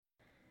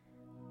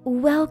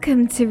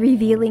Welcome to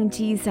Revealing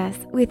Jesus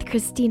with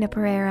Christina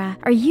Pereira.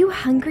 Are you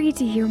hungry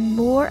to hear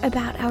more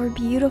about our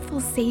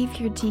beautiful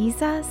Savior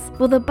Jesus?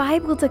 Well, the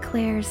Bible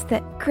declares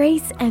that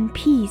grace and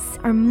peace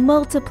are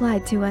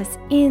multiplied to us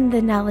in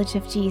the knowledge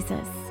of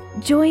Jesus.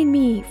 Join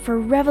me for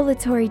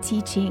revelatory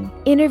teaching,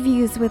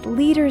 interviews with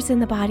leaders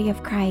in the body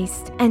of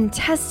Christ, and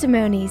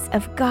testimonies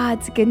of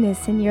God's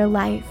goodness in your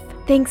life.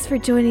 Thanks for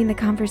joining the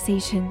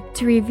conversation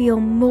to reveal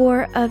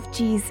more of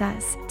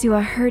Jesus to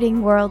a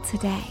hurting world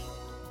today.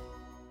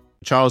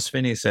 Charles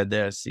Finney said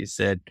this. He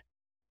said,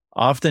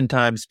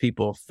 oftentimes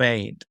people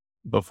faint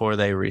before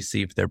they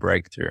receive their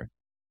breakthrough.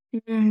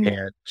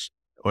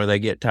 Or they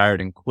get tired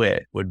and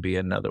quit would be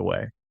another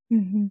way.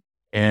 Mm-hmm.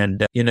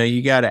 And,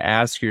 you got to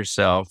ask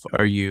yourself,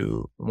 are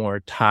you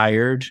more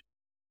tired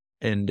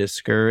and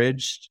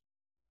discouraged,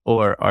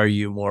 or are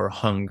you more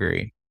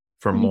hungry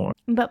for more?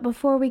 But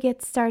before we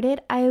get started,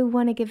 I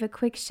want to give a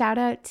quick shout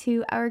out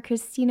to our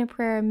Christina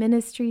Pereira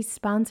Ministries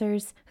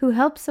sponsors who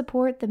help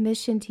support the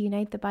mission to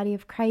unite the body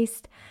of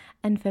Christ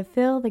and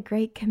fulfill the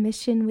Great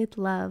Commission with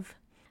love.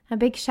 A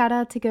big shout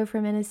out to Go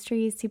For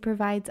Ministries, who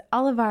provides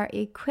all of our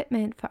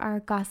equipment for our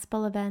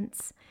gospel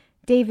events.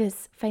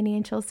 Davis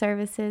Financial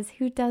Services,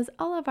 who does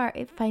all of our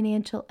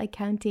financial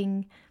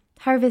accounting.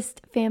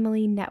 Harvest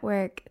Family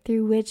Network,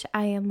 through which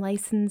I am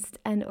licensed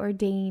and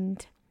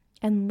ordained.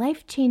 And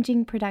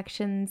Life-Changing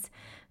Productions,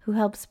 who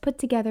helps put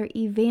together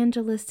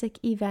evangelistic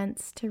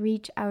events to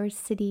reach our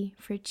city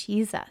for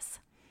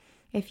Jesus.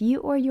 If you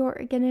or your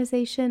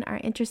organization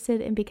are interested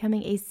in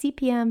becoming a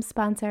CPM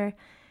sponsor,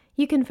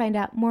 you can find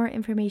out more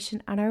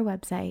information on our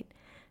website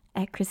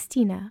at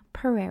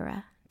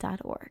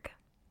ChristinaPereira.org.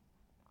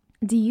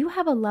 Do you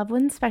have a loved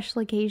one's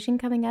special occasion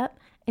coming up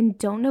and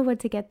don't know what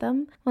to get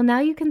them? Well, now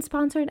you can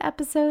sponsor an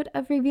episode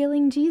of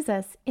Revealing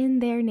Jesus in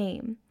their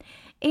name.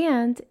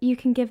 And you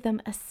can give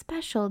them a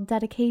special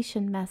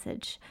dedication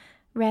message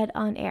read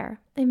on air.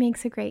 It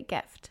makes a great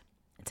gift.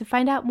 To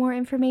find out more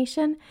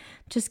information,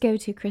 just go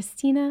to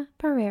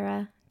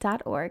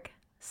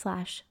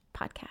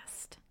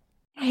ChristinaPereira.org/podcast.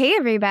 Hey,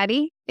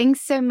 everybody.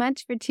 Thanks so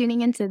much for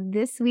tuning into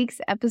this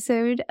week's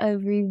episode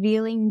of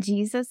Revealing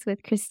Jesus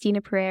with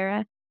Christina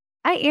Pereira.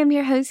 I am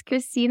your host,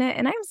 Christina,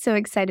 and I'm so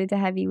excited to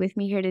have you with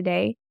me here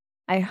today.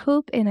 I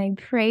hope and I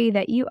pray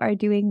that you are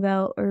doing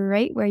well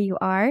right where you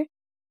are,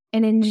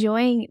 and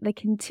enjoying the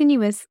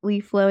continuously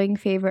flowing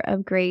favor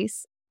of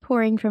grace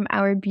pouring from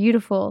our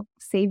beautiful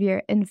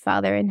Savior and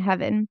Father in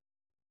heaven.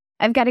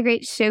 I've got a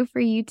great show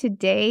for you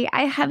today.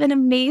 I have an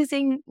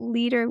amazing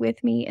leader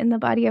with me in the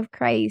body of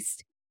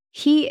Christ.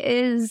 He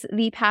is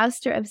the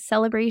pastor of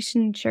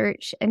Celebration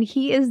Church, and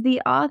he is the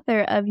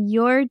author of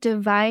Your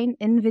Divine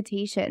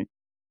Invitation.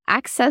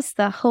 Access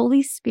the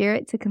Holy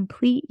Spirit to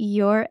complete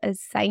your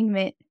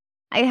assignment.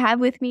 I have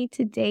with me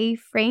today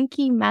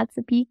Frankie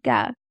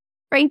Mazzapica.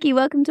 Frankie,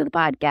 welcome to the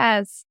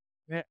podcast.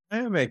 Man, I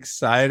am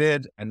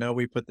excited. I know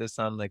we put this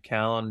on the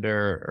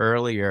calendar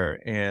earlier,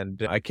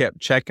 and I kept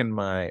checking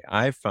my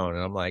iPhone,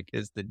 and I'm like,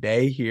 is the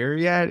day here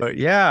yet? But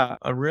yeah,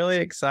 I'm really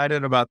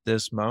excited about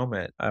this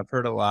moment. I've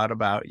heard a lot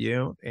about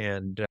you,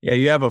 and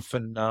you have a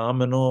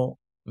phenomenal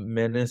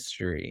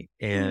ministry,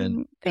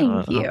 and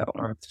thank you.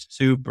 I'm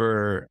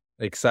super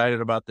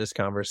excited about this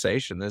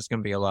conversation. This is going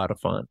to be a lot of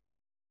fun.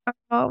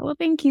 Oh, well,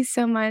 thank you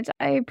so much.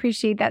 I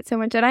appreciate that so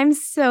much. And I'm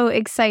so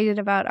excited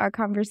about our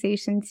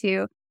conversation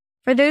too.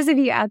 For those of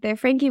you out there,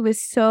 Frankie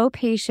was so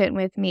patient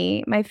with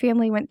me. My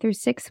family went through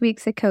 6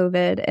 weeks of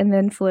COVID and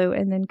then flu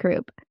and then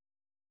croup.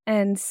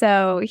 And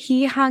so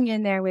he hung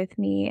in there with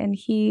me, and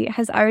he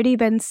has already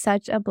been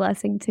such a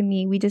blessing to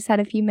me. We just had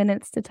a few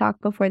minutes to talk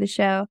before the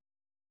show,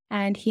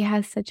 and he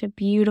has such a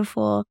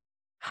beautiful,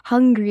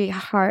 hungry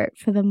heart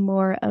for the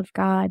more of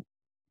God.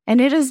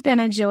 And it has been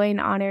a joy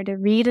and honor to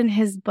read in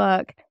his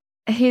book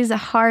his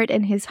heart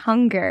and his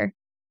hunger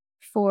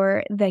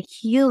for the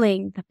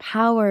healing, the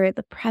power,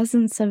 the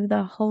presence of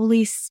the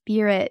Holy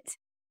Spirit.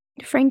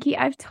 Frankie,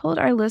 I've told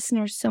our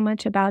listeners so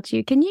much about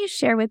you. Can you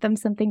share with them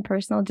something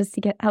personal just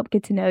to help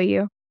get to know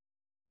you?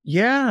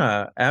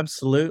 Yeah,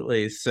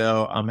 absolutely.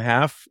 So I'm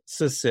half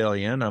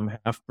Sicilian, I'm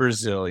half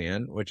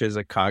Brazilian, which is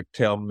a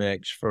cocktail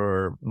mix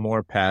for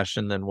more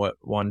passion than what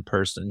one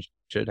person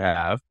should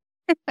have.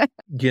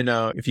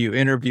 If you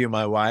interview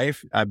my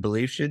wife, I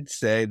believe she'd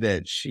say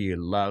that she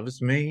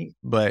loves me,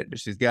 but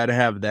she's got to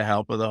have the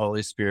help of the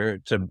Holy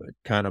Spirit to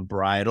kind of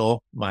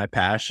bridle my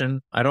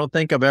passion. I don't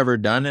think I've ever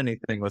done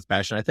anything with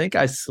passion. I think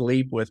I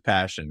sleep with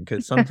passion,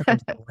 because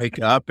sometimes I wake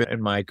up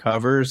and my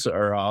covers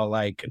are all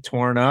like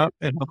torn up,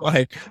 and I'm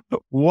like,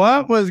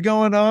 what was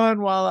going on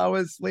while I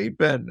was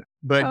sleeping?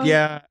 But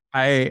yeah,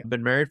 I've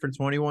been married for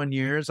 21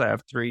 years. I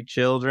have 3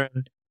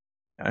 children.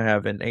 I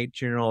have an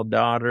 18-year-old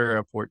daughter,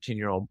 a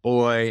 14-year-old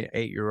boy,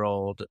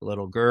 8-year-old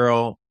little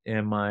girl,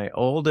 and my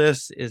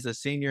oldest is a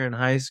senior in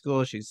high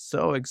school. She's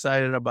so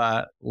excited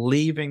about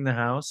leaving the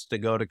house to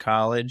go to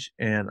college,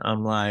 and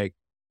I'm like,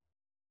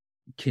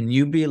 can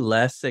you be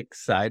less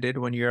excited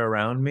when you're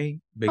around me?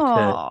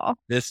 Because Oh,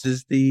 this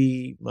is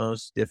the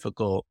most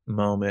difficult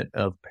moment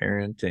of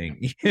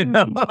parenting, you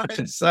know?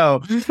 And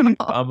so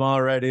I'm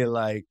already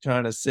like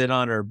trying to sit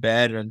on her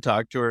bed and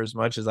talk to her as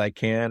much as I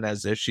can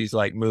as if she's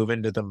like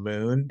moving to the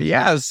moon.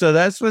 Yeah, so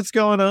that's what's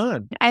going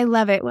on. I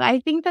love it. Well,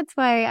 I think that's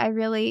why I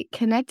really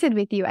connected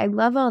with you. I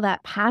love all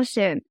that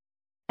passion.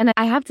 And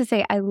I have to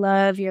say, I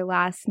love your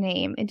last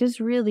name. It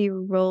just really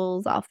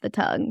rolls off the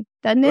tongue,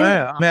 doesn't it?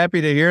 Well, I'm happy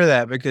to hear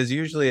that because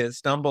usually it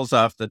stumbles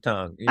off the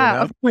tongue, you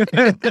Oh.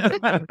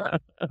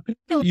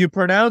 know? You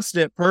pronounced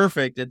it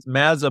perfect. It's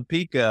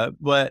Mazzapica,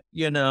 but,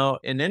 you know,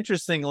 and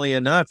interestingly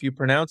enough, you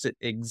pronounce it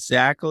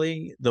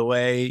exactly the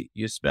way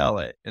you spell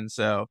it. And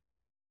so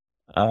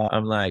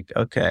I'm like,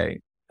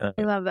 okay. I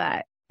love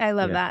that. I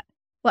love Yeah. that.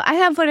 Well, I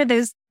have one of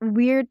those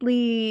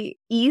weirdly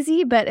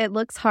easy, but it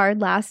looks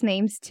hard last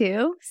names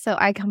too. So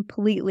I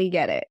completely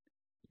get it.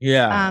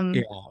 Yeah.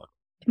 Yeah.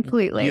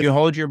 Completely. You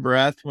hold your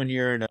breath when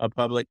you're in a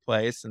public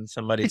place and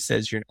somebody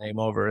says your name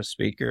over a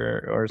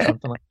speaker or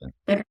something like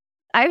that.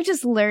 I've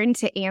just learned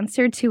to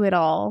answer to it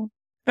all.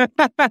 I'm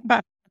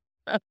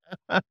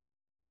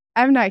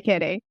not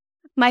kidding.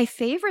 My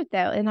favorite,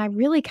 though, and I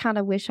really kind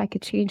of wish I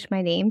could change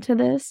my name to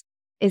this,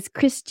 is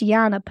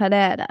Christiana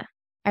Pereira.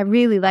 I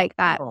really like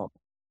that. Oh,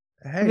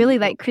 I really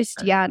like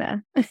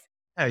Christiana.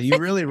 Yeah, you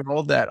really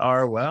rolled that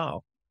R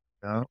well.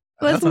 No?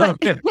 Well,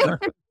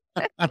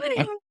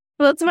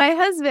 it's my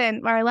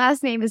husband. Our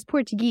last name is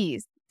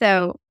Portuguese.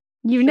 So,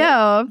 you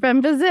know,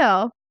 from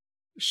Brazil.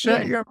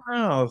 Shut your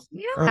mouth.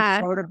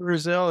 Yeah. What part of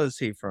Brazil is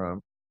he from?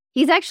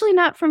 He's actually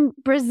not from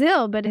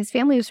Brazil, but his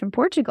family was from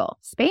Portugal,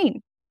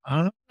 Spain.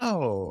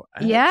 Oh.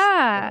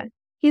 Yeah.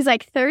 He's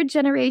like third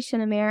generation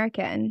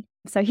American.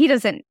 So he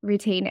doesn't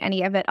retain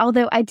any of it.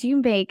 Although I do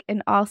make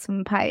an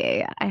awesome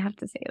paella. I have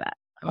to say that.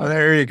 Oh,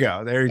 there you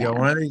go. There you Yeah. go.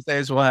 One of these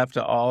days we'll have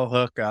to all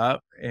hook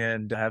up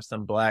and have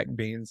some black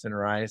beans and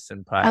rice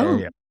and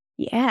paella. Oh,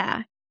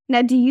 yeah.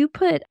 Now, do you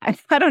put, I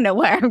don't know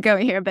where I'm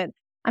going here, but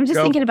I'm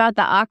just thinking about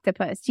the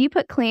octopus. Do you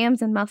put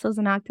clams and mussels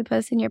and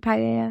octopus in your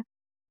paella?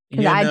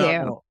 Because I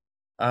do.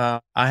 I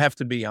have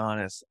to be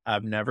honest.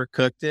 I've never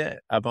cooked it.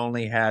 I've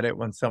only had it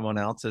when someone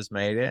else has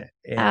made it.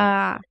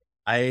 And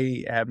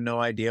I have no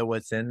idea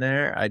what's in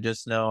there. I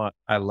just know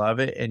I love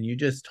it. And you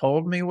just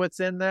told me what's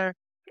in there.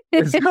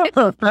 So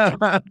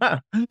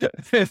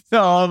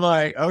I'm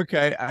like,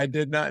 okay, I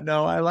did not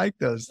know I like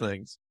those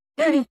things.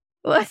 It's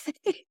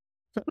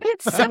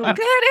so good.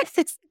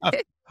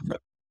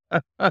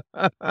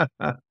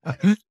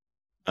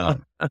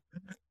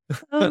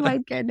 Oh my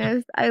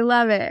goodness. I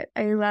love it.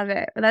 I love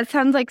it. That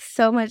sounds like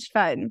so much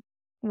fun.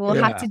 We'll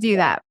have to do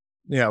that.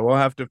 Yeah, we'll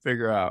have to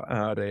figure out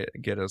how to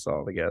get us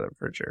all together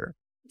for sure.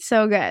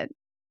 So good.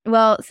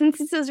 Well, since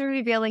this is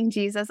Revealing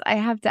Jesus, I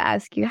have to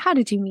ask you, how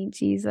did you meet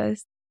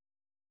Jesus?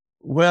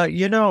 Well,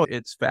 you know,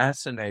 it's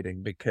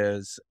fascinating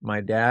because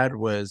my dad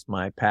was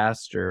my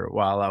pastor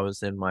while I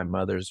was in my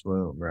mother's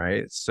womb,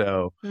 right?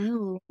 So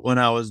when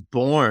I was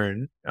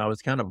born, I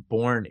was kind of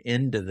born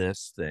into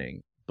this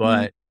thing.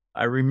 But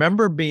I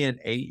remember being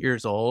 8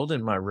 years old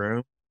in my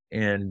room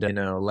and, you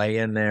know,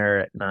 laying there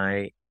at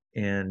night.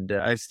 And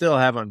I still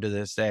have him to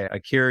this day,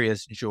 a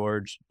Curious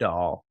George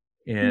doll.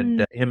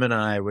 And him and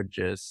I would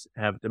just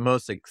have the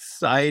most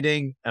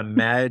exciting,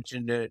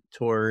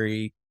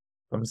 imaginatory, if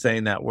I'm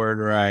saying that word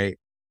right,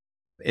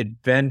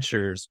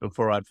 adventures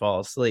before I'd fall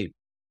asleep.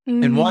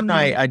 And one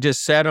night I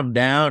just sat him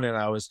down and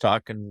I was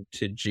talking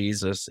to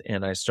Jesus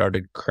and I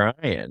started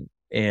crying.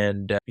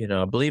 And, you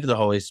know, I believe the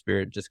Holy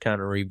Spirit just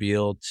kind of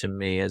revealed to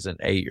me as an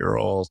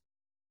 8-year-old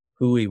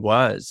who he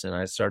was. And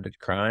I started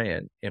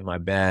crying in my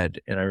bed.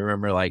 And I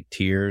remember like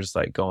tears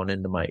like going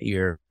into my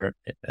ear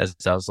as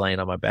I was laying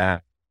on my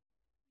back.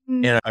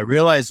 And I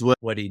realized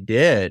what he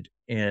did.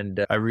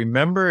 And I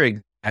remember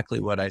exactly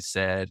what I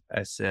said.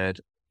 I said,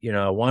 you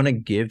know, I want to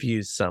give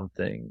you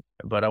something,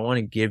 but I want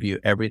to give you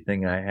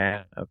everything I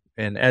have.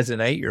 And as an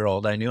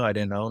 8-year-old, I knew I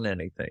didn't own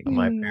anything.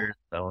 My parents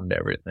owned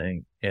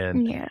everything.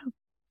 And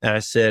I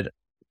said,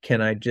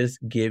 can I just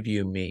give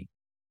you me?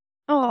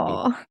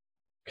 Oh,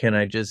 can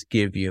I just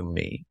give you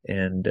me?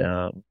 And,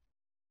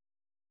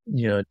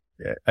 you know,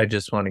 I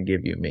just want to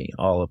give you me,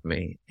 all of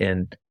me.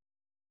 And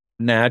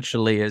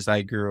naturally, as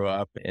I grew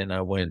up and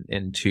I went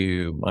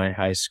into my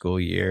high school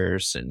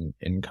years and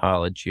in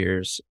college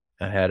years,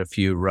 I had a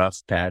few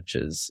rough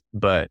patches,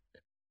 but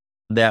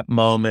that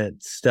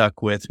moment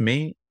stuck with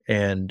me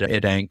and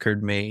it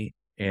anchored me.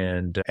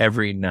 And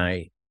every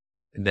night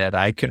that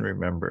I can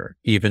remember,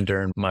 even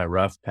during my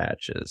rough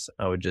patches,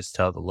 I would just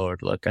tell the Lord,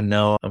 look, I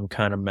know I'm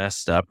kind of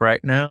messed up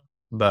right now,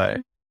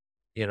 but,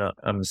 you know,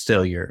 I'm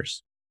still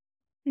yours.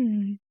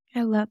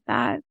 I love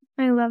that.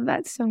 I love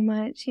that so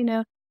much. You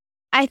know,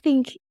 I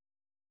think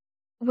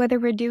whether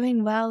we're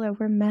doing well or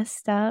we're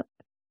messed up,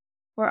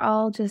 we're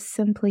all just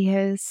simply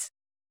His.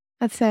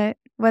 That's it.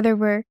 Whether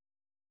we're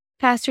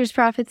pastors,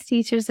 prophets,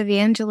 teachers,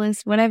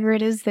 evangelists, whatever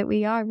it is that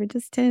we are, we're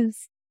just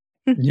His.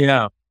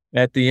 Yeah.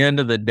 At the end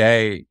of the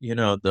day, you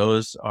know,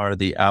 those are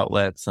the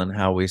outlets on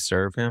how we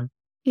serve Him.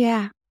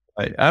 Yeah.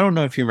 I don't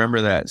know if you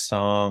remember that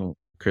song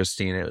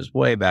Christine. It was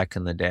way back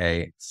in the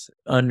day. It's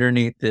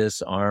underneath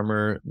this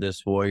armor,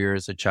 this warrior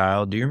is a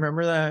child. Do you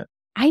remember that?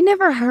 I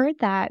never heard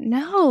that.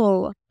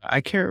 No.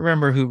 I can't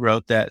remember who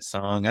wrote that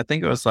song. I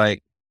think it was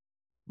like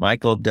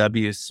Michael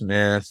W.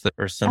 Smith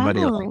or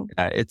somebody like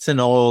that. It's an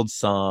old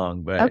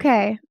song, but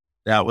okay.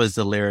 That was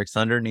the lyrics.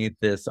 Underneath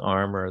this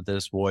armor,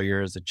 this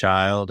warrior is a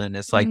child. And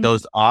it's like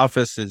those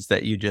offices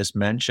that you just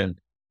mentioned.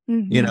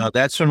 You know,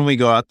 that's when we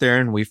go out there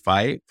and we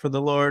fight for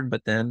the Lord.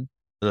 But then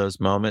those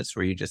moments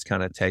where you just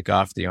kind of take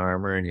off the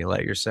armor and you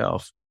let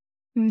yourself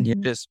you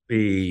just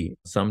be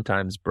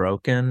sometimes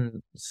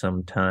broken,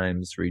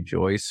 sometimes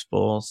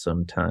rejoiceful,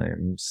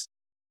 sometimes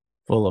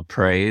full of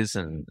praise,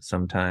 and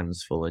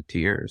sometimes full of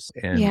tears.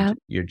 And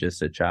you're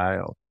just a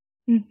child.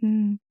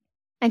 And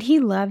he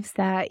loves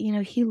that. You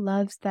know, he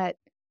loves that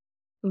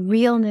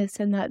realness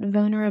and that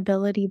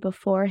vulnerability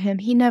before him.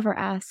 He never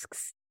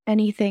asks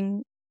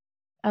anything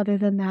other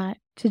than that,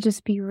 to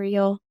just be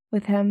real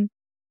with him.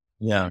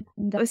 Yeah.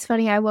 That was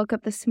funny. I woke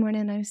up this morning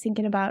and I was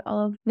thinking about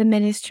all of the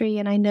ministry,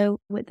 and I know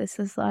what this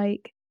is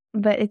like.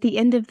 But at the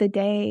end of the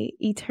day,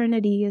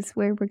 eternity is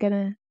where we're going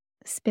to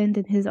spend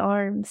in his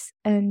arms.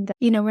 And,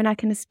 you know, we're not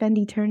going to spend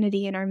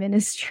eternity in our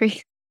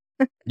ministry.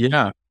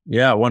 Yeah.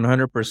 Yeah.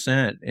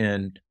 100%.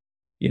 And,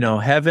 you know,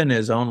 heaven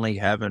is only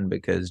heaven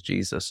because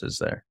Jesus is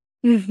there.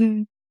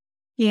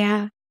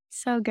 Yeah.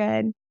 So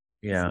good.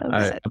 Yeah, So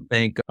I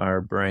think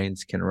our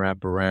brains can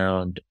wrap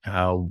around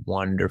how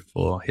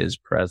wonderful his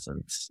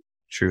presence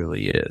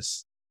truly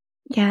is.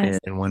 Yes.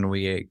 And when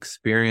we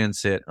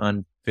experience it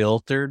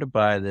unfiltered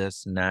by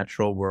this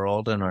natural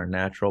world and our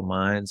natural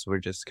minds, we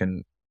just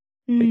can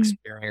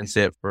experience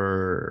it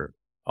for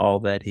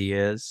all that he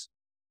is.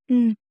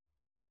 You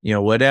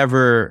know,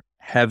 whatever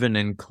heaven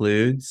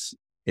includes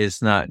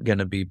is not going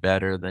to be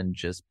better than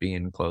just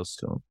being close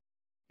to him.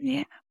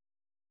 Yeah.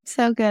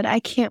 So good. I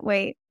can't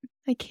wait.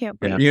 I can't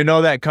wait. You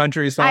know that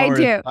country song? I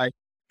do. Like,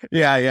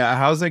 yeah.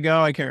 How's it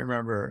go? I can't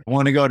remember. I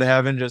want to go to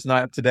heaven, just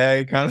not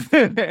today, kind of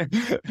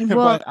thing.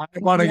 Well, but I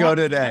want to go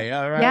today.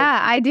 All right. Yeah,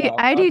 I do.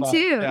 I do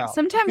too. Yeah.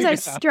 Sometimes I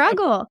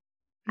struggle.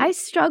 I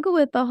struggle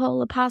with the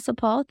whole Apostle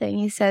Paul thing.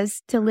 He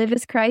says to live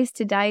is Christ,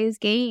 to die is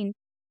gain.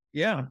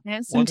 Yeah.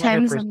 And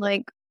sometimes 100%. I'm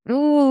like,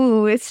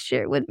 ooh, it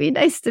sure would be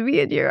nice to be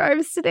in your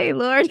arms today,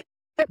 Lord.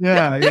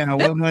 Yeah,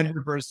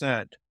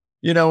 100%.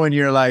 You know, when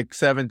you're like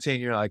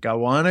 17, you're like, I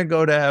want to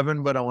go to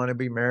heaven, but I want to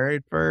be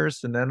married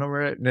first. And then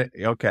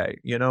okay,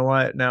 you know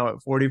what? Now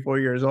at 44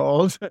 years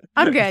old.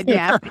 I'm good.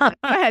 Yeah. Go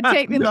ahead.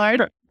 Take me,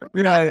 Lord.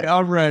 Yeah,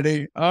 I'm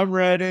ready. Oh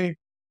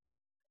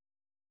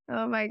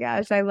my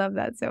gosh. I love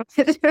that so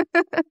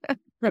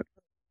much.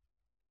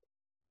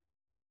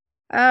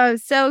 Oh,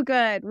 so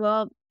good.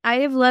 Well, I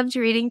have loved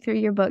reading through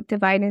your book,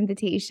 Divine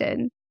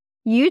Invitation.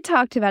 You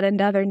talked about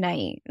another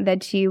night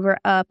that you were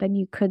up and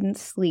you couldn't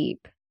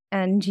sleep,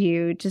 and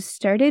you just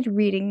started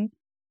reading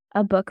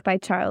a book by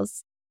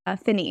Charles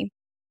Finney.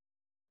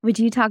 Would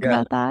you talk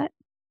about that?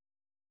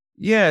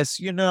 Yes.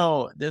 You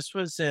know, this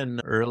was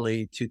in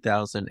early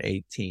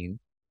 2018,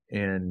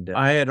 and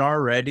I had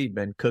already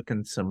been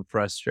cooking some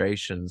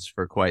frustrations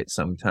for quite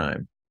some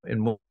time.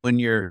 And when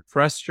you're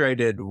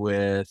frustrated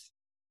with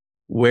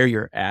where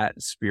you're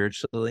at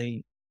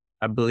spiritually,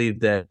 I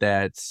believe that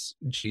that's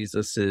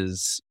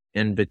Jesus's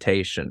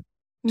invitation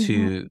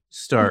to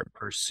start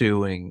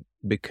pursuing,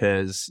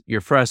 because you're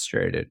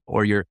frustrated,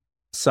 or your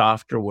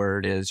softer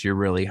word is you're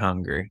really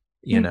hungry,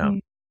 you know.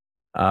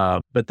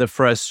 But the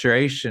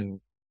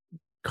frustration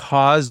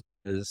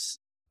causes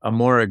a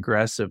more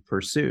aggressive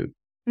pursuit.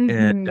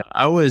 And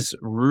I was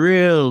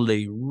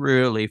really,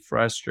 really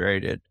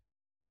frustrated,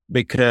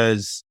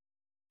 because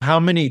how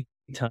many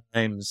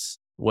times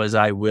was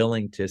I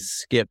willing to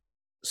skip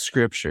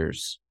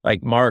scriptures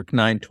like Mark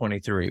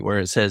 9:23, where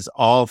it says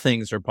all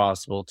things are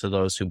possible to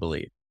those who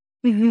believe?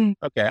 Okay,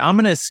 I'm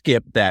going to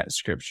skip that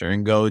scripture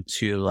and go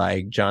to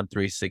like John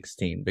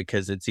 3:16,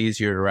 because it's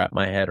easier to wrap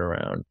my head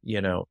around,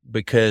 you know,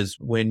 because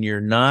when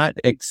you're not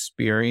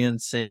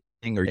experiencing,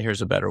 or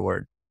here's a better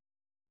word,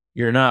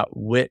 you're not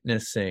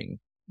witnessing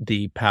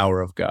the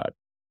power of God.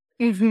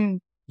 You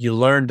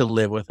learn to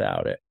live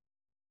without it.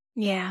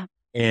 Yeah.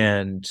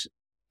 And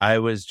I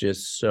was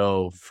just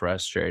so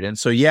frustrated. And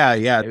so,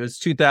 it was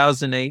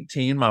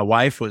 2018. My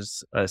wife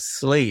was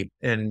asleep,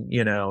 and,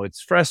 you know,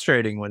 it's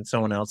frustrating when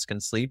someone else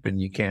can sleep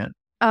and you can't.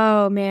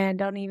 Oh man,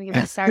 don't even get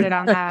me started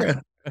on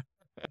that.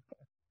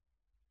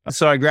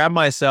 So I grabbed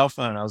my cell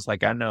phone. I was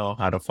like, I know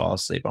how to fall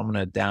asleep. I'm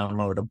going to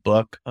download a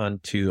book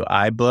onto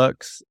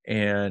iBooks,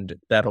 and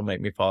that'll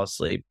make me fall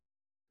asleep.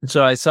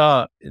 So I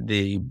saw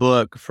the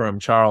book from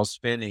Charles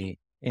Finney,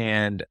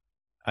 and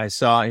I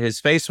saw his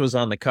face was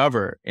on the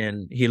cover,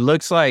 and he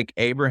looks like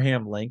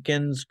Abraham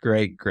Lincoln's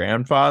great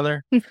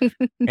grandfather.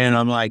 And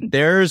I'm like,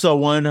 there's a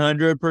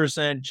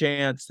 100%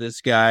 chance this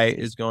guy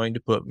is going to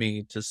put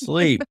me to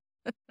sleep.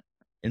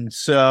 And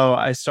so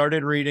I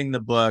started reading the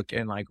book,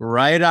 and like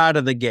right out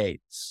of the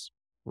gates,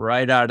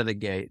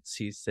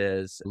 he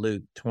says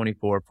Luke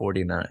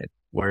 24:49,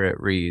 where it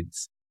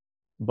reads,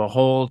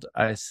 behold,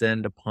 I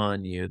send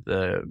upon you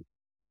the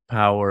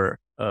power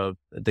of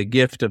the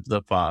gift of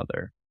the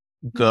Father,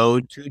 go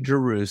to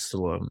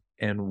Jerusalem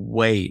and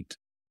wait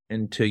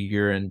until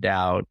you're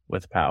endowed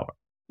with power.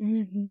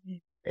 Mm-hmm.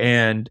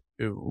 And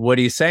what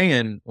he's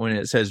saying when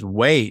it says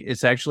wait,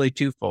 it's actually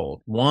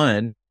twofold.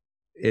 One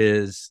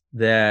is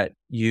that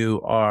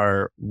you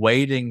are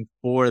waiting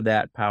for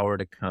that power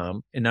to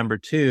come. And number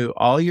two,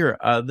 all your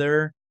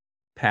other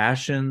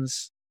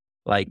passions,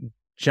 like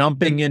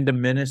jumping into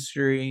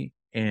ministry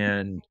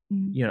and,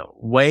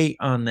 wait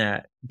on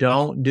that.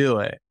 Don't do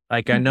it.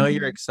 Like, I know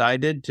you're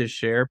excited to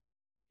share,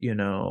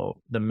 the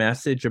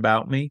message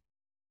about me.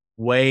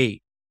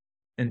 Wait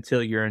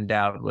until you're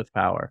endowed with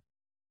power.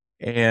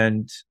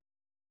 And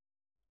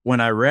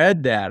when I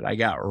read that, I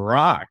got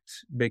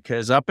rocked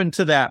because up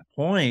until that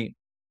point,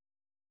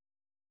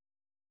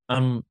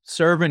 I'm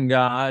serving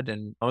God,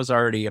 and I was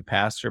already a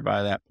pastor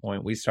by that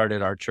point. We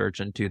started our church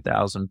in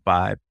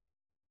 2005.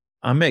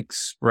 I'm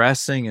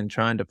expressing and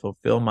trying to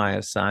fulfill my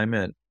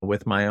assignment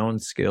with my own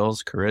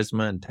skills,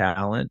 charisma, and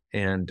talent.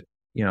 And,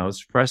 I was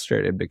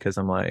frustrated because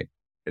I'm like,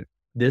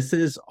 this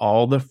is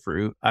all the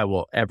fruit I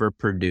will ever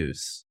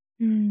produce.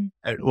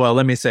 Well,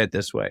 let me say it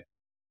this way.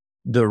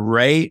 The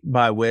rate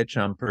by which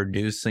I'm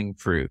producing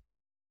fruit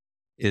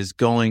is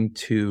going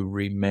to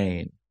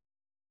remain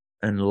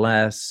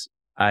unless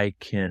I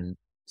can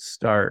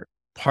start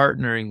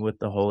partnering with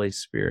the Holy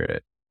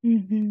Spirit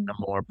in a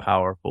more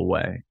powerful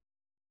way.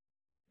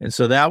 And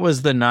so that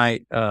was the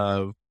night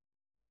of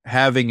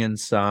having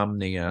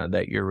insomnia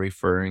that you're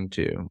referring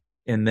to.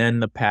 And then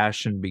the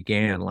passion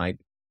began. Like,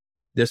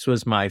 this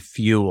was my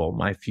fuel.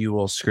 My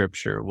fuel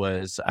scripture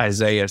was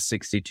Isaiah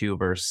 62,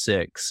 verse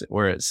 6,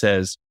 where it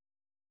says,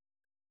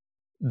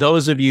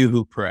 those of you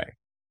who pray,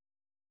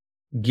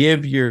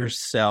 give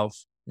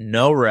yourself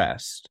no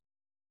rest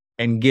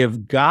and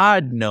give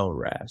God no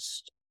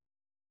rest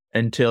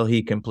until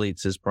he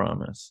completes his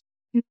promise.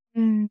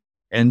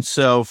 And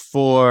so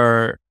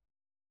for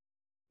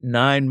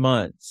 9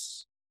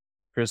 months,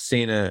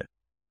 Christina,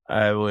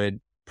 I would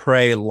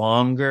pray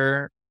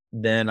longer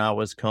than I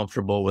was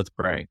comfortable with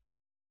praying.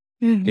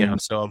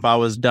 So if I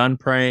was done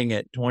praying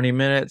at 20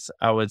 minutes,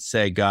 I would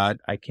say, God,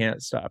 I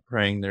can't stop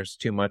praying. There's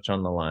too much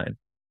on the line.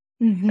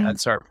 I'd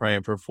start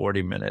praying for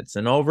 40 minutes.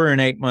 And over an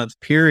 8-month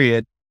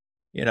period,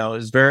 it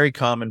was very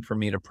common for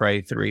me to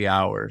pray 3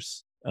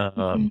 hours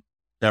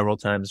several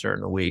times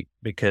during the week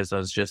because I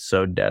was just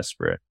so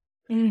desperate.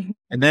 And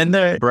then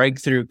the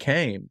breakthrough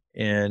came.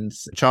 And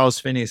Charles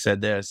Finney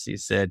said this. He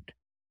said,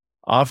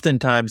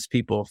 oftentimes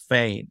people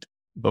faint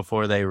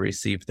before they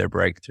receive their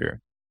breakthrough.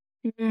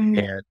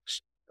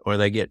 Or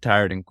they get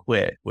tired and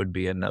quit would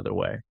be another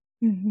way.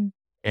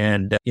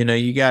 And,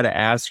 you got to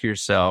ask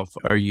yourself,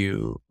 are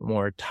you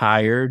more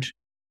tired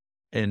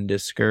and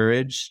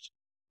discouraged,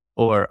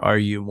 or are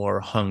you more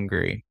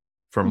hungry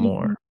for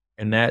more?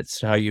 And that's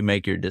how you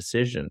make your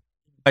decision.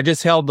 I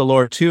just held the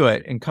Lord to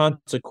it. And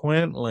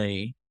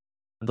consequently,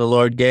 the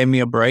Lord gave me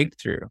a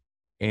breakthrough.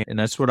 And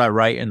that's what I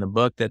write in the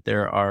book, that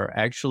there are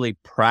actually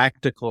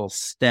practical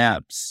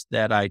steps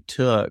that I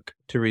took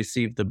to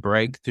receive the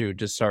breakthrough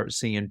to start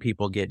seeing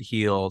people get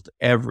healed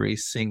every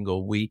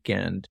single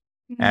weekend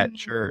at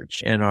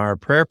church. And our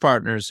prayer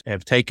partners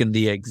have taken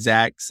the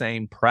exact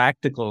same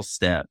practical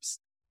steps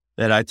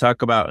that I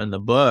talk about in the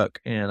book.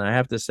 And I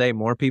have to say,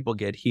 more people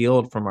get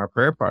healed from our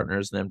prayer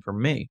partners than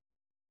from me.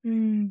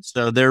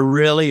 So there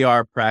really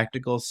are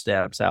practical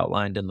steps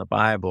outlined in the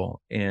Bible.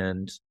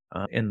 And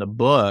in the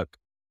book,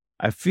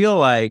 I feel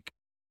like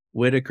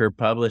Whitaker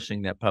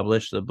Publishing that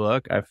published the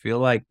book, I feel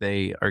like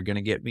they are going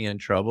to get me in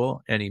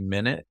trouble any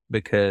minute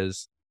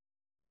because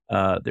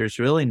there's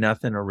really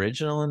nothing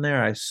original in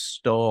there. I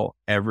stole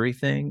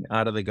everything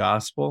out of the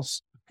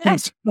Gospels.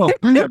 And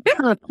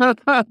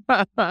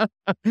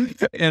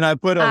I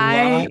put a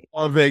lot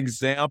of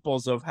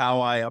examples of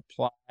how I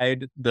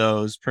applied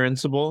those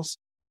principles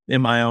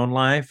in my own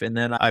life. And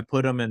then I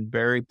put them in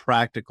very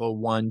practical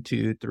 1,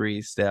 2,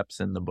 3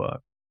 steps in the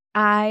book.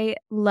 I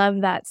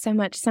love that so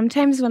much.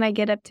 Sometimes when I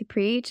get up to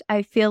preach,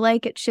 I feel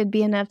like it should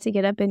be enough to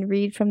get up and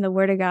read from the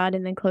Word of God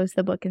and then close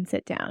the book and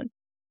sit down.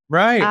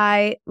 Right.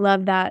 I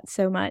love that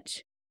so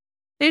much.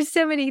 There's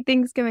so many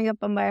things coming up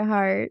on my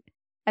heart.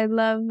 I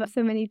love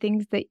so many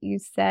things that you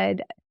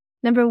said.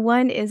 Number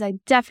one is I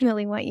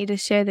definitely want you to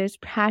share those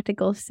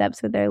practical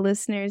steps with our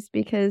listeners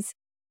because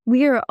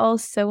we are all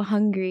so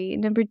hungry.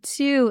 Number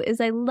two is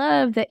I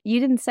love that you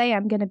didn't say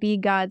I'm going to be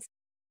God's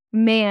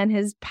man,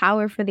 his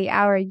power for the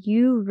hour.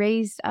 You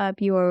raised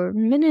up your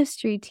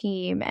ministry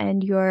team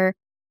and your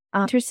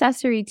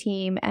intercessory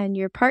team and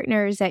your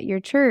partners at your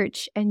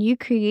church, and you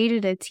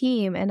created a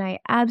team. And I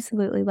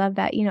absolutely love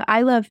that.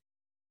 I love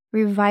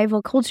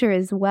revival culture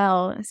as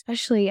well,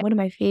 especially one of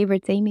my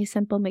favorites, Amy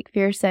Semple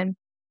McPherson.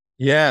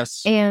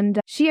 Yes. And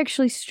she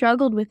actually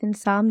struggled with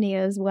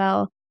insomnia as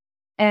well.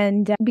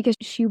 And because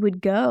she would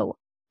go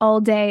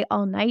all day,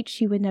 all night,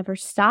 she would never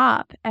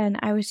stop. And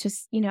I was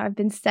just, I've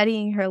been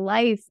studying her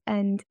life,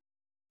 and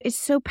it's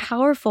so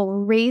powerful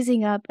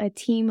raising up a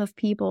team of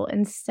people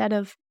instead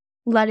of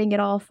letting it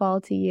all fall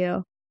to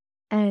you.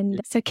 And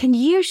so can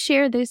you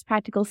share those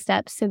practical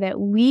steps so that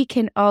we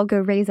can all go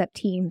raise up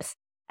teams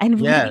and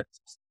yes.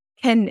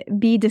 can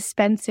be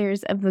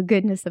dispensers of the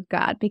goodness of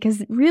God,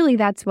 because really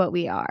that's what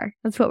we are.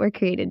 That's what we're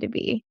created to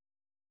be.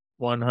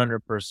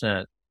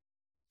 100%.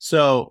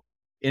 So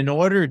in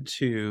order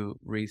to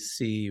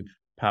receive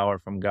power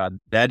from God,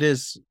 that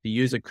is, to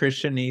use a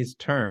Christianese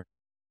term,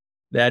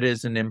 that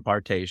is an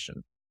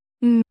impartation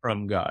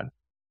from God.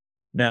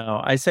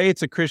 Now, I say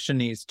it's a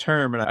Christianese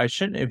term, and I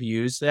shouldn't have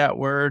used that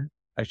word.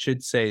 I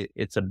should say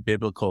it's a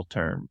biblical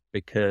term,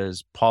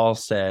 because Paul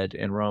said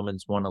in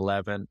Romans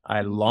 1:11,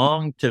 I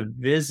long to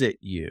visit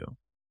you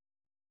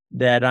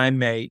that I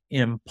may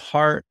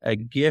impart a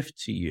gift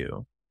to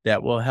you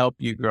that will help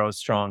you grow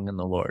strong in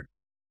the Lord.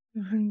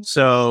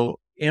 So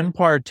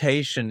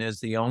impartation is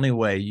the only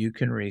way you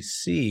can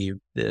receive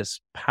this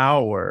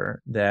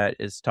power that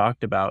is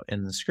talked about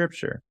in the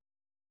scripture.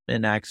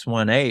 In Acts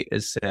 1:8,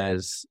 it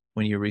says,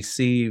 when you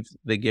receive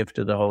the gift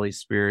of the Holy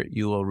Spirit,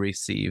 you will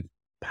receive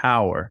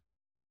power.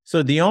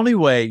 So the only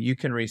way you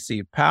can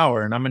receive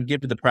power, and I'm going to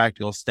give you the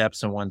practical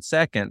steps in 1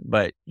 second,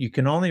 but you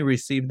can only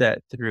receive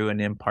that through an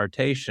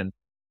impartation.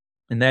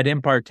 And that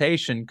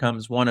impartation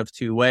comes one of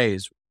two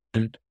ways.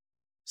 And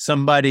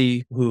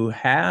somebody who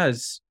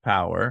has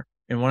power,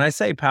 and when I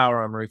say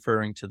power, I'm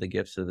referring to the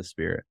gifts of the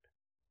Spirit.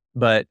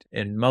 But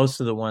in most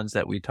of the ones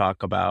that we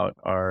talk about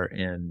are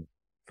in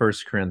 1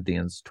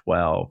 Corinthians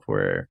 12,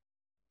 where it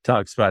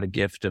talks about a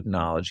gift of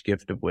knowledge,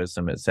 gift of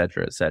wisdom, et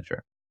cetera, et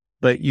cetera.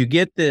 But you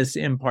get this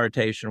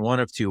impartation one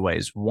of two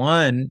ways.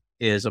 One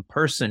is a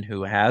person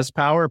who has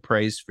power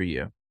prays for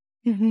you,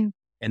 and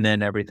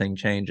then everything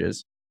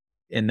changes.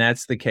 And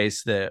that's the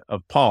case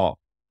of Paul,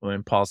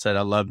 when Paul said,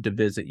 I love to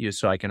visit you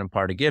so I can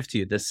impart a gift to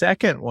you. The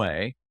second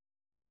way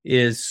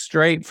is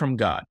straight from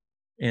God.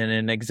 And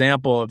an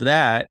example of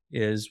that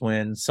is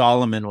when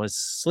Solomon was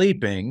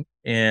sleeping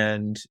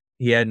and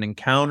he had an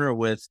encounter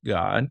with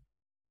God,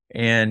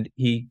 and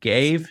he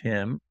gave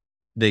him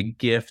the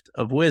gift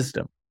of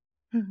wisdom.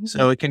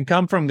 So it can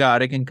come from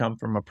God, it can come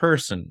from a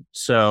person.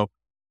 So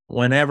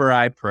whenever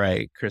I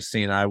pray,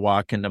 Christina, I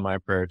walk into my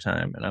prayer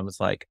time and I was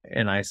like,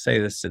 and I say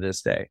this to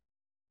this day,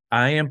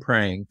 I am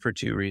praying for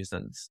two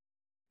reasons.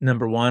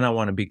 Number one, I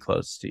want to be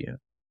close to you.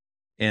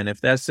 And if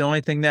that's the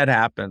only thing that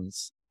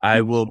happens, I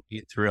will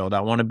be thrilled.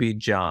 I want to be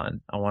John.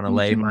 I want to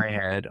lay my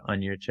head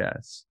on your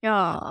chest.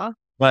 Aww.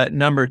 But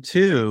number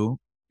two,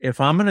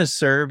 if I'm going to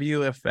serve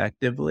you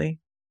effectively,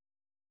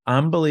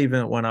 I'm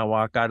believing that when I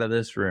walk out of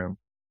this room,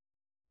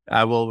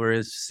 I will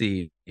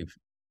receive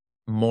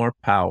more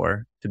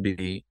power to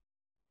be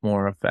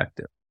more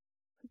effective.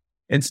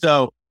 And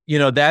so,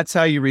 that's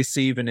how you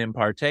receive an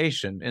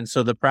impartation. And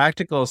so the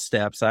practical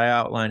steps I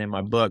outline in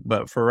my book,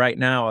 but for right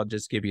now, I'll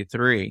just give you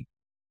three.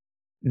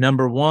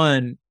 Number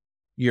one,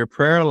 your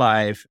prayer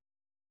life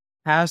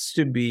has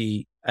to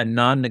be a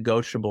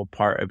non-negotiable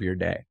part of your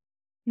day.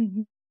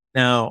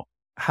 Now,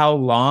 how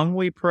long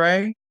we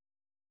pray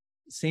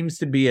seems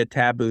to be a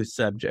taboo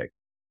subject.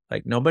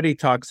 Like, nobody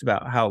talks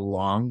about how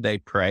long they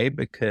pray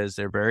because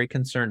they're very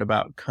concerned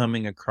about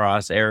coming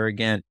across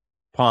arrogant,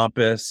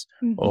 pompous,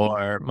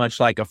 or much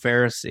like a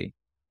Pharisee.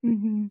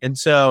 And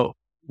so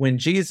when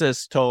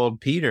Jesus told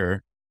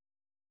Peter,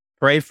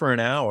 pray for an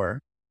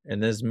hour,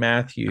 and this is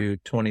Matthew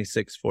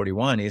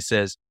 26:41, he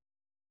says,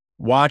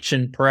 watch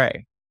and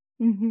pray,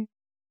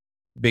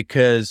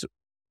 because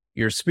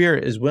your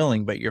spirit is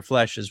willing, but your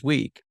flesh is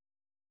weak.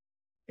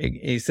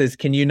 He says,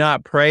 can you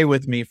not pray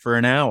with me for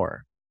an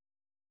hour?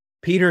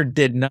 Peter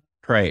did not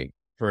pray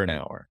for an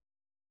hour.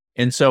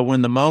 And so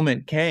when the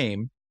moment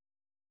came,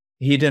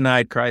 he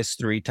denied Christ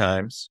 3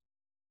 times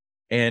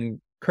and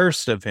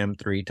cursed of him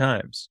 3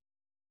 times.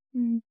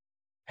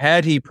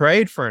 Had he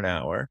prayed for an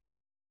hour,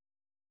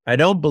 I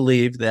don't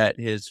believe that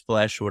his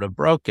flesh would have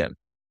broken.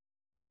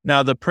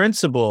 Now, the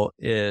principle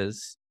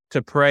is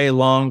to pray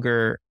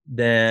longer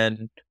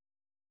than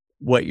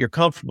what you're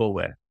comfortable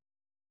with.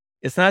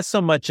 It's not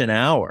so much an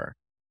hour.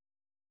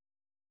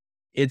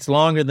 It's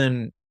longer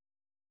than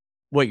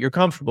what you're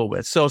comfortable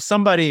with. So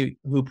somebody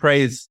who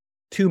prays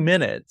 2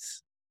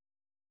 minutes,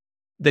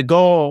 the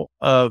goal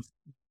of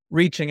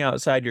reaching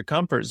outside your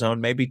comfort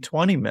zone may be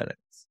 20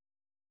 minutes.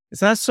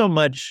 It's not so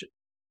much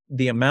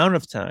the amount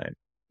of time.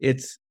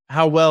 It's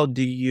how well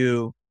do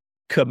you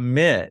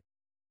commit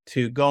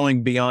to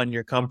going beyond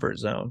your comfort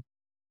zone.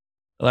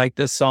 Like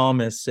the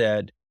psalmist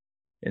said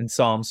in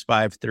Psalms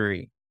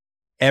 5:3,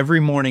 every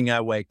morning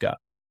I wake up,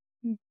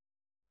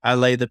 I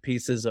lay the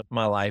pieces of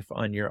my life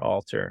on your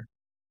altar,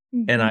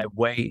 and I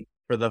wait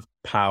for the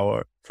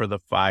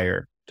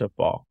fire to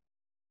fall.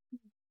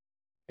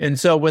 And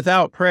so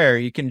without prayer,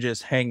 you can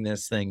just hang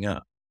this thing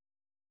up.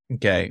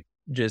 Okay.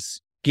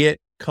 Just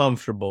get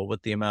comfortable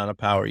with the amount of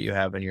power you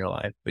have in your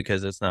life,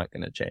 because it's not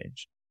going to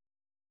change.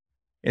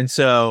 And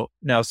so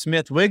now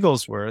Smith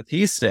Wigglesworth,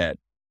 he said,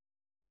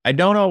 I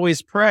don't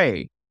always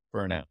pray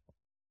for an hour.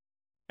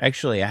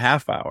 Actually, a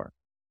half hour.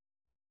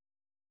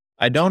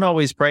 I don't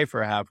always pray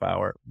for a half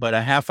hour, but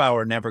a half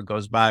hour never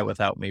goes by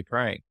without me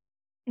praying.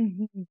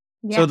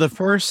 Yeah. So the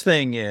first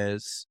thing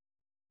is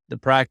the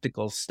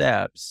practical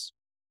steps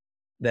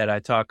that I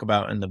talk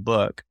about in the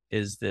book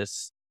is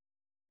this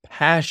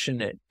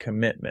passionate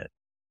commitment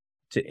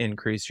to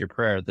increase your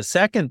prayer. The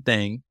second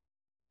thing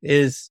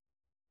is,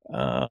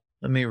 let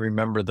me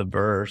remember the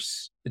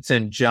verse. It's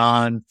in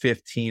John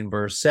 15,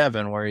 verse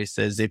 7, where he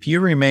says, if you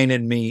remain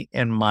in me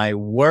and my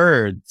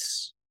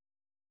words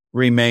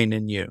remain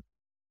in you,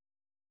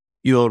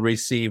 you'll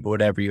receive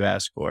whatever you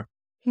ask for.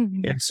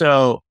 Mhm. And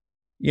so,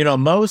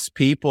 most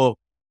people,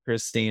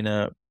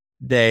 Christina,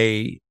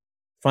 they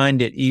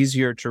find it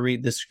easier to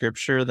read the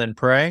scripture than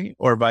pray,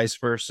 or vice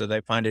versa.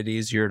 They find it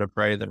easier to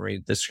pray than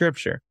read the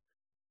scripture.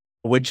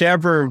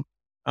 Whichever,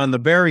 on the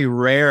very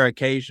rare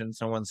occasion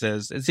someone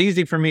says, it's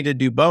easy for me to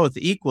do both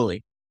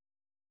equally.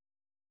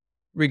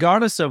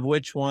 Regardless of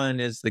which one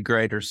is the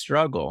greater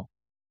struggle,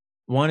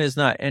 one is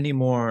not any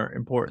more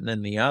important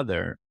than the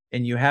other,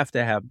 and you have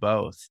to have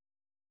both.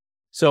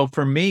 So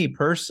for me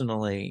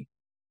personally,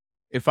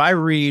 if I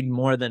read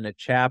more than a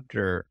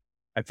chapter,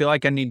 I feel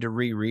like I need to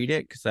reread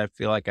it because I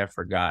feel like I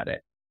forgot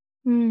it.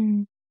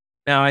 Mm.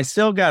 Now, I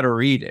still got to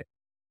read it.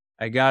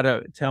 I got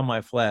to tell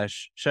my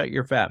flesh, shut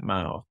your fat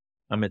mouth.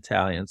 I'm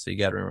Italian, so you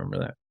got to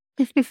remember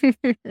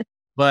that.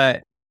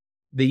 But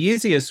the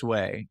easiest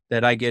way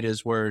that I get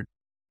his word,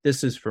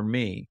 this is for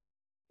me,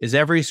 is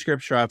every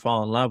scripture I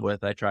fall in love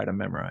with, I try to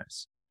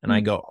memorize. And I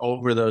go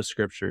over those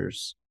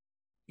scriptures,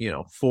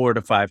 4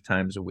 to 5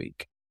 times a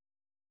week.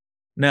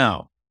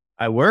 Now,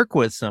 I work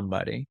with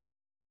somebody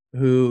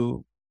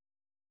who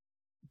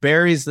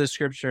buries the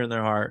scripture in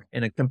their heart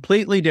in a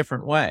completely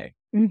different way.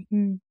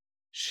 Mhm.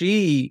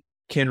 She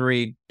can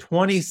read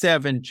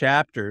 27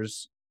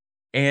 chapters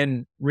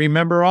and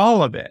remember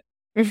all of it.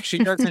 She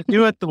doesn't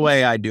do it the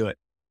way I do it.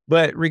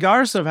 But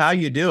regardless of how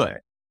you do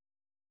it,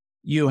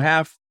 you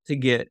have to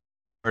get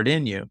it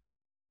in you.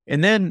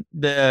 And then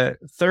the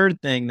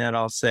third thing that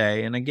I'll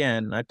say, and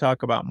again, I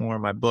talk about more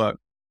in my book,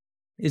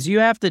 is you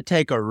have to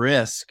take a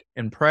risk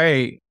and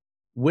pray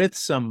with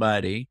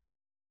somebody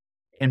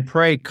and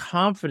pray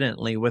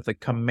confidently with a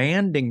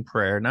commanding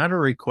prayer, not a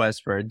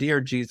request prayer.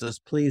 Dear Jesus,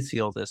 please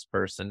heal this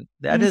person.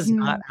 That is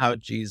not how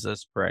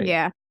Jesus prayed.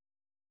 Yeah.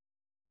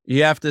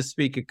 You have to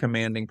speak a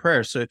commanding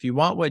prayer. So if you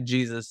want what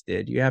Jesus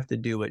did, you have to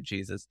do what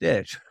Jesus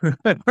did.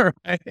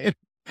 Right?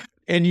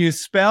 And you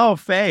spell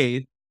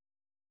faith,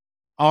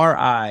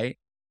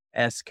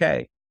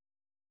 R-I-S-K.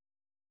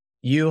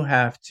 You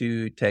have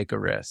to take a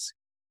risk.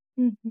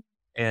 Mm-hmm.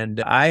 And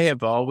I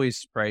have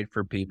always prayed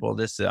for people.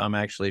 I'm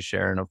actually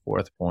sharing a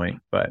fourth point,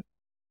 but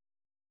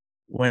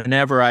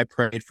whenever I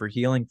prayed for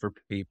healing for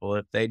people,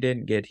 if they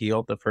didn't get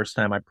healed the first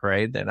time I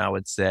prayed, then I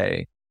would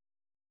say,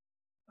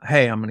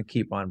 hey, I'm going to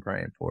keep on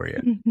praying for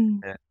you.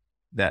 Mm-hmm. And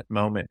that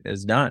moment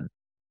is done.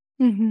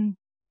 Mm-hmm.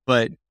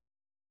 But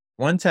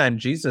one time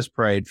Jesus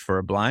prayed for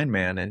a blind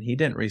man and he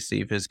didn't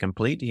receive his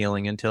complete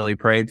healing until he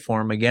prayed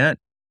for him again.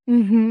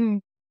 Mm-hmm.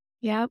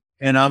 Yep.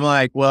 And I'm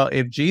like, well,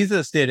 if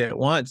Jesus did it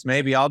once,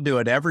 maybe I'll do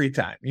it every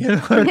time. You know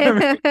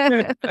what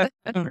I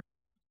mean?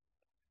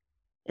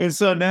 And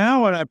so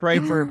now when I pray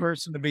for a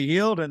person to be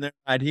healed and they're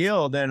not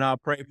healed, then I'll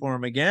pray for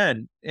them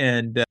again.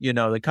 And,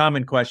 the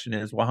common question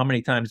is, well, how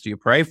many times do you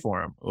pray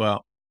for them?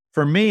 Well,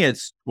 for me,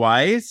 it's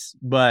twice,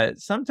 but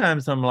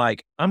sometimes I'm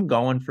like, I'm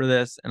going for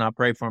this and I'll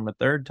pray for them a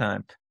third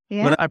time.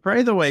 Yeah. But I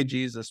pray the way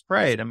Jesus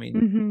prayed. I mean,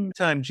 Mm-hmm.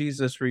 time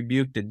Jesus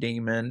rebuked a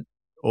demon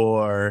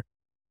or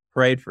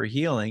prayed for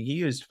healing, he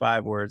used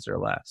 5 words or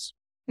less.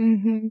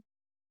 Mm-hmm.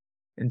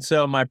 And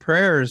so my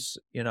prayers,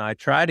 I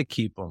try to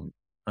keep them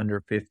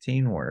under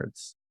 15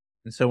 words.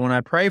 And so when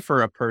I pray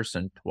for a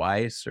person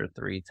twice or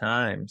 3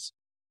 times,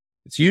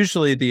 it's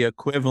usually the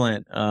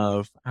equivalent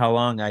of how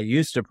long I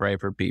used to pray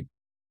for people,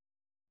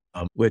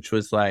 which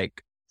was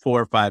like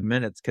 4 or 5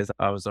 minutes because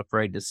I was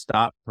afraid to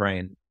stop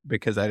praying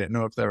because I didn't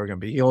know if they were going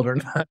to be healed or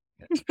not.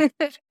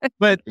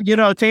 But,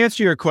 to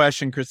answer your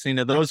question,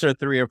 Christina, those are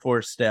 3 or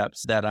 4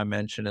 steps that I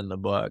mentioned in the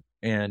book.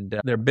 And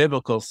they're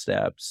biblical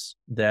steps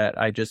that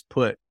I just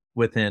put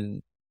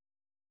within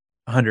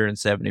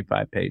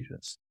 175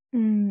 pages.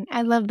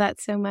 I love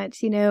that so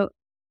much.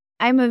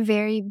 I'm a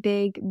very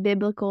big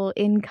biblical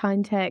in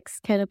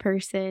context kind of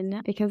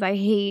person because I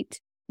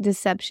hate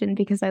deception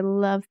because I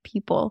love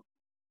people.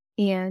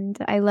 And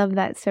I love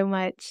that so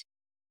much.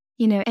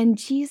 And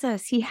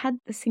Jesus, he had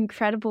this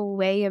incredible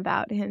way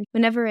about him.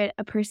 Whenever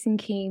a person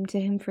came to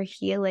him for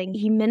healing,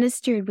 he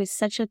ministered with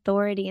such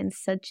authority and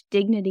such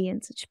dignity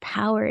and such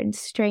power and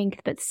strength,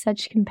 but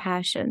such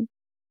compassion.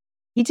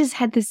 He just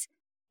had this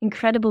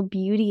incredible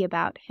beauty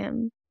about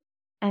him.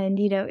 And,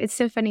 it's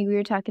so funny. We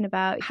were talking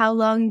about how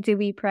long do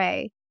we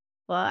pray?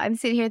 Well, I'm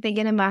sitting here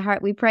thinking in my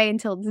heart, we pray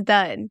until it's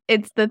done.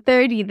 It's the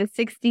 30, the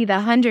 60, the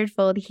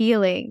 100-fold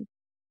healing.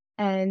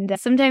 And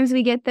sometimes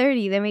we get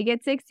 30, then we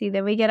get 60,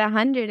 then we get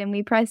 100, and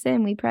we press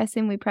in, we press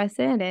in, we press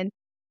in. And,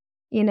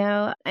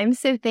 I'm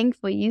so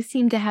thankful you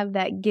seem to have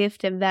that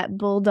gift of that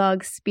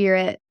bulldog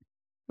spirit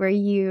where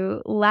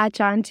you latch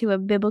onto a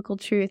biblical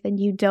truth and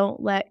you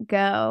don't let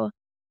go.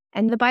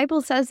 And the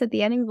Bible says that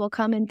the enemy will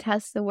come and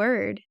test the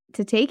word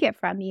to take it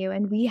from you.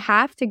 And we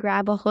have to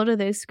grab a hold of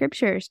those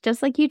scriptures,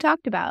 just like you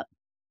talked about,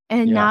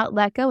 and not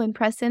let go and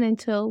press in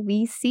until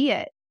we see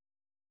it.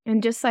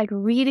 And just like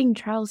reading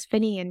Charles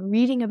Finney and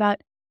reading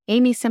about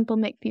Amy Semple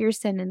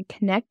McPherson and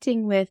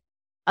connecting with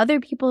other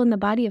people in the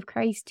body of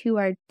Christ who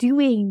are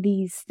doing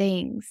these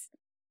things.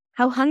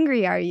 How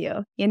hungry are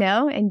you?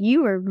 And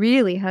you were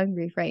really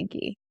hungry,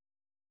 Frankie.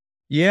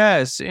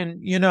 Yes. And,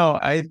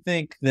 I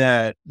think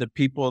that the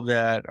people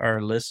that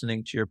are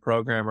listening to your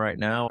program right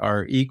now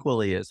are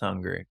equally as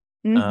hungry.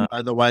 Mhm.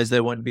 Otherwise,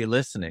 they wouldn't be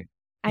listening.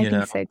 I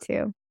think so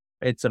too.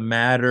 It's a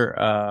matter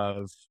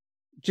of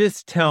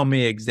just tell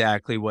me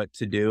exactly what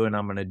to do and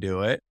I'm going to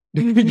do it.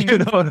 You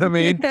know what I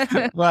mean?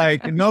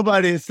 Like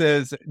nobody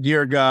says,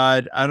 dear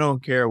God, I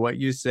don't care what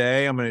you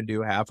say. I'm going to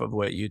do half of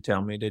what you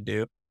tell me to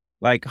do.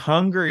 Like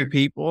hungry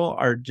people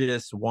are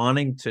just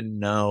wanting to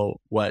know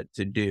what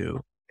to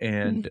do.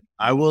 And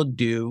I will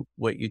do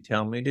what you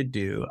tell me to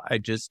do. I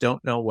just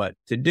don't know what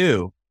to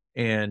do.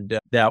 And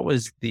that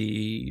was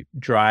the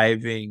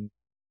driving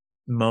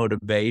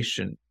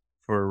motivation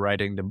for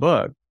writing the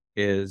book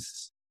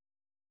is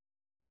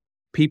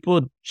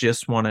people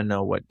just want to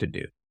know what to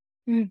do.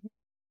 Mhm.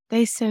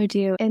 They so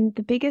do. And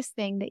the biggest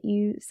thing that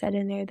you said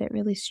in there that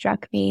really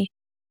struck me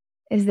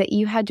is that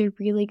you had to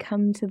really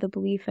come to the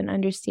belief and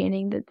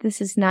understanding that this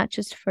is not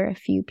just for a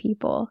few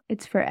people,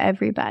 it's for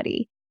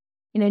everybody.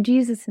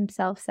 Jesus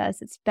himself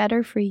says, it's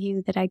better for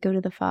you that I go to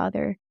the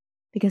Father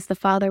because the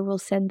Father will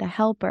send the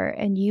helper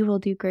and you will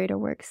do greater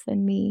works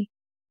than me.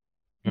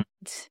 And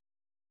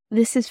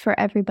this is for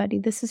everybody.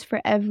 This is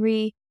for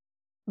every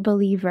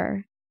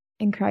believer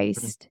in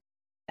Christ.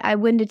 I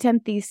wouldn't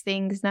attempt these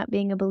things not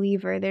being a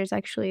believer. There's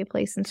actually a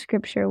place in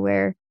scripture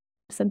where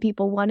some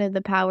people wanted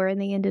the power and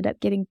they ended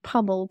up getting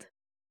pummeled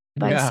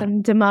by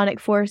some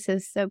demonic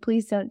forces. So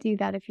please don't do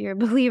that if you're a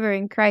believer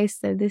in Christ.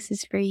 So this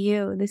is for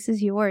you. This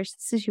is yours.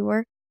 This is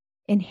your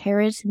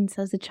inheritance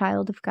as a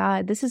child of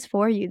God. This is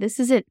for you. This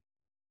isn't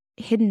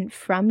hidden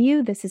from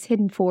you. This is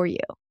hidden for you,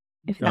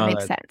 if that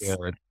makes sense.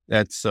 Good.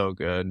 That's so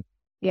good.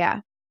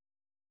 Yeah.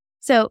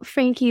 So,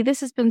 Frankie,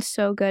 this has been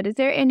so good. Is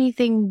there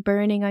anything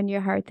burning on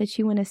your heart that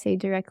you want to say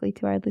directly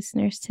to our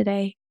listeners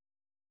today?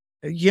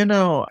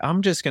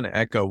 I'm just going to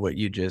echo what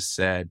you just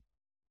said.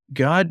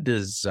 God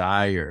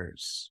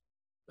desires,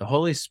 the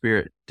Holy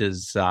Spirit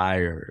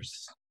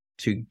desires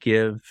to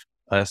give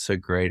us a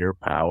greater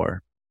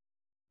power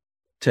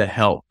to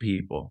help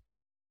people.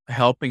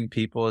 Helping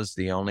people is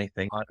the only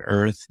thing on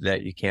earth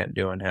that you can't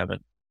do in heaven.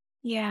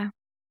 Yeah.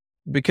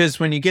 Because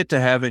when you get to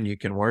heaven, you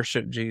can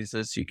worship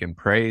Jesus, you can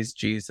praise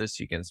Jesus,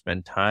 you can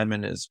spend time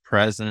in his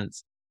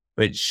presence.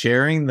 But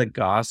sharing the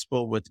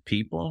gospel with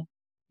people,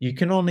 you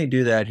can only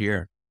do that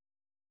here.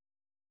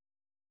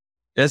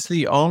 That's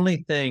the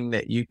only thing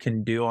that you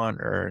can do on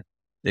earth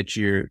that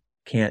you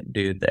can't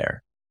do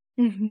there.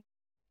 Mm-hmm.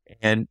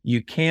 And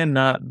you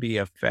cannot be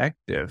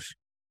effective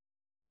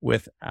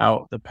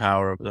without the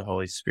power of the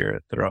Holy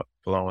Spirit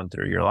flowing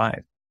through your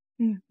life.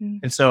 Mm-hmm.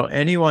 And so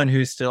anyone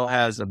who still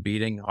has a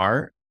beating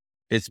heart,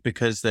 it's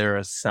because their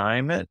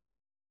assignment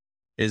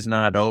is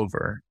not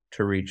over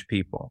to reach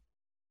people.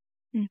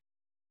 Mm-hmm.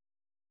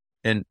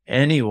 And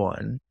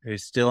anyone who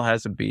still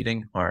has a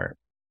beating heart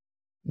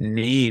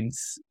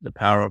needs the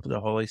power of the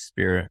Holy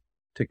Spirit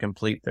to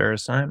complete their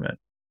assignment.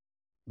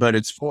 But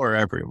it's for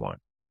everyone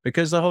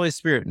because the Holy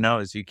Spirit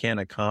knows you can't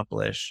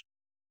accomplish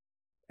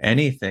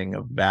anything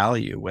of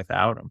value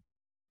without him.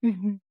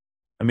 Mm-hmm.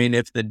 I mean,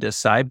 if the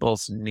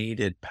disciples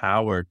needed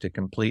power to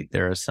complete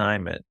their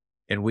assignment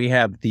and we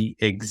have the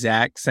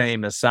exact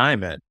same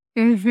assignment,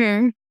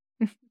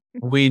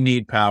 we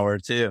need power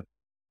too.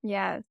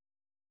 Yes.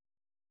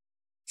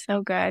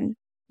 So good.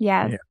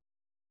 Yes. Yeah.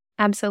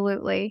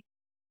 Absolutely.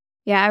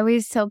 Yeah, I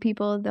always tell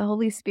people the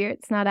Holy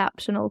Spirit's not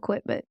optional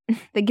equipment.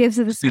 The gifts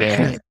of the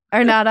Spirit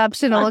are not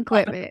optional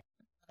equipment.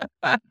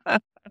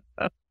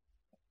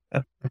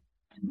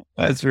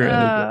 That's really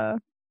good.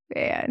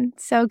 Man,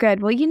 so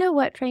good. Well, you know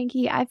what,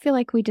 Frankie? I feel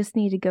like we just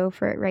need to go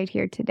for it right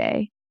here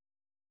today.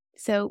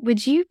 So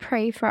would you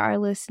pray for our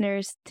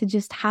listeners to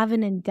just have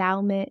an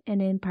endowment,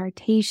 an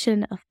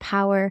impartation of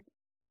power,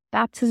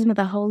 baptism of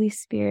the Holy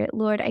Spirit?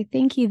 Lord, I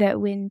thank you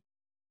that when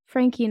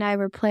Frankie and I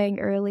were playing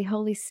early,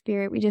 Holy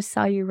Spirit, we just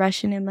saw you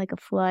rushing in like a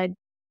flood.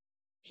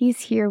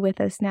 He's here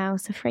with us now.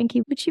 So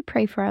Frankie, would you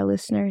pray for our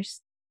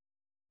listeners?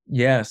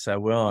 Yes, I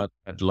will.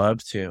 I'd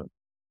love to.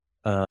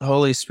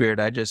 Holy Spirit,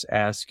 I just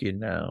ask you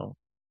now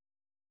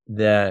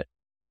that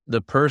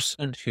the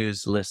person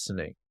who's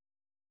listening,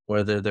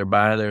 whether they're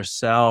by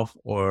themselves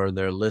or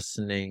they're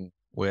listening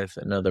with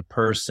another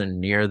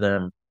person near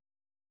them,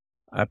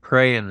 I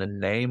pray in the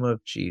name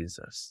of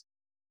Jesus,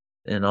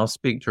 and I'll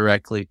speak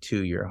directly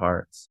to your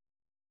hearts.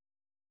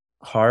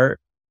 Heart,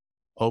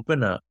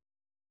 open up.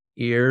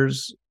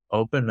 Ears,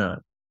 open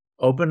up.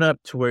 Open up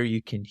to where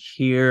you can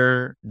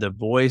hear the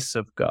voice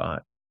of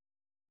God.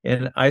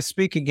 And I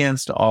speak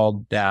against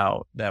all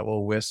doubt that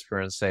will whisper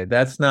and say,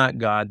 that's not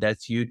God,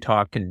 that's you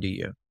talking to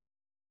you.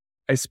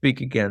 I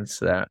speak against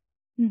that.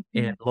 Mm-hmm.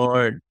 And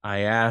Lord, I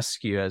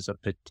ask you as a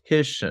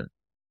petition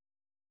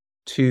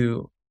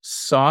to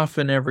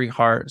soften every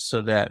heart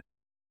so that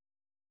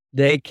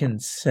they can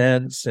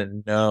sense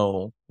and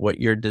know what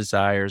your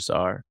desires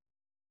are.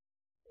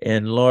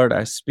 And Lord,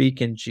 I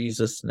speak in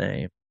Jesus'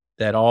 name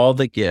that all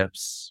the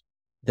gifts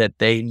that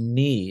they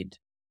need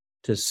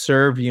to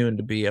serve you and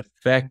to be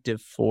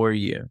effective for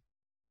you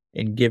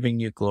in giving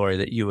you glory,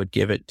 that you would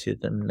give it to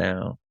them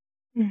now.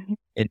 Mhm.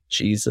 In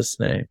Jesus'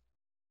 name,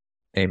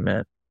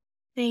 amen.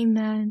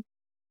 Amen.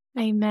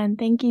 Amen.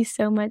 Thank you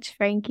so much,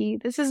 Frankie.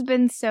 This has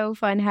been so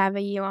fun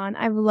having you on.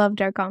 I've loved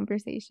our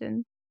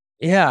conversation.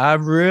 Yeah,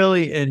 I've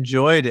really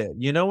enjoyed it.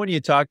 You know, when you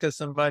talk to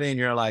somebody and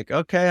you're like,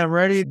 okay, I'm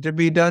ready to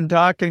be done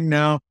talking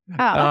now.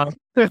 Oh,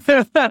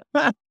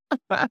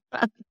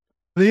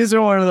 These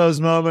are one of those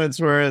moments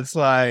where it's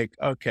like,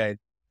 okay,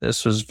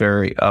 this was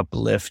very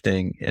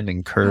uplifting and yeah.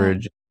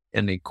 encouraging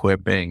and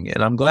equipping.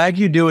 And I'm glad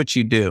you do what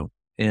you do.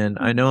 And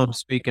I know I'm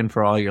speaking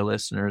for all your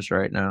listeners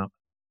right now.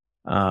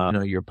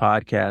 Your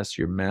podcast,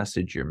 your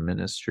message, your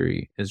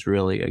ministry is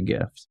really a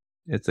gift.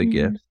 It's a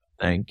gift.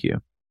 Thank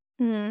you.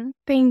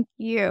 Thank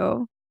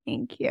you.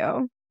 Thank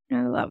you.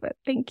 I love it.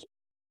 Thank you.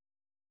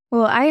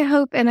 Well, I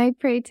hope and I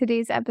pray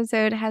today's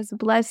episode has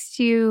blessed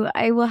you.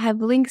 I will have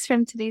links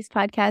from today's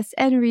podcast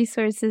and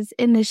resources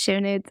in the show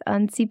notes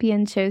on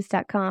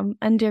cpnshows.com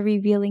under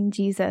Revealing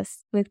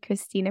Jesus with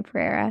Christina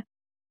Pereira.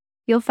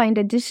 You'll find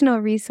additional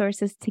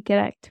resources to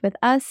connect with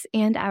us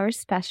and our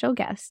special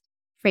guest,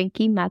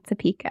 Frankie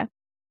Mazzapica.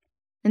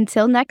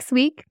 Until next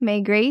week,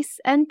 may grace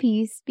and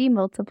peace be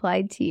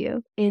multiplied to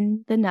you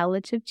in the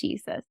knowledge of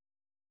Jesus.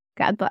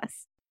 God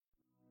bless.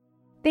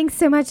 Thanks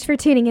so much for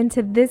tuning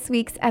into this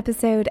week's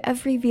episode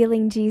of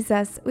Revealing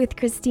Jesus with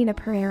Christina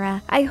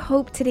Pereira. I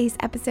hope today's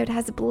episode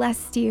has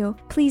blessed you.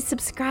 Please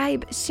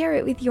subscribe, share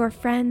it with your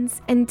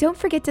friends, and don't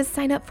forget to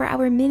sign up for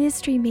our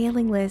ministry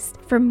mailing list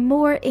for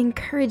more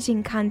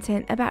encouraging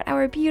content about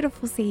our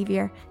beautiful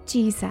Savior,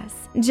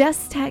 Jesus.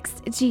 Just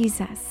text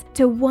Jesus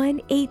to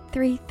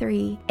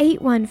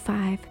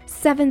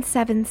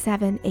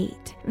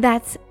 1-833-815-7778.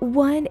 That's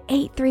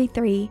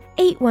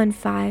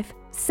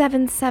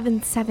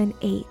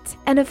 1-833-815-7778.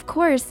 And of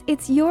course,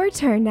 it's your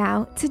turn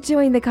now to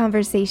join the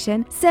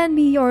conversation. Send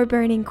me your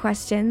burning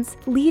questions,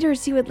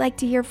 leaders you would like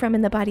to hear from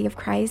in the body of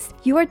Christ,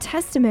 your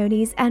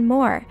testimonies, and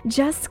more.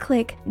 Just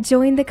click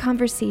Join the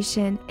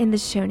Conversation in the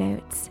show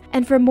notes.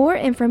 And for more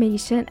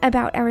information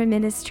about our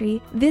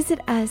ministry, visit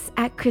us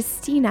at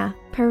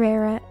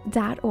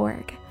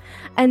ChristinaPereira.org.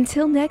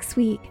 Until next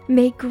week,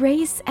 may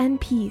grace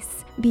and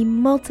peace be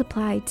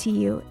multiplied to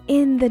you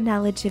in the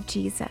knowledge of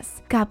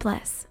Jesus. God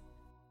bless.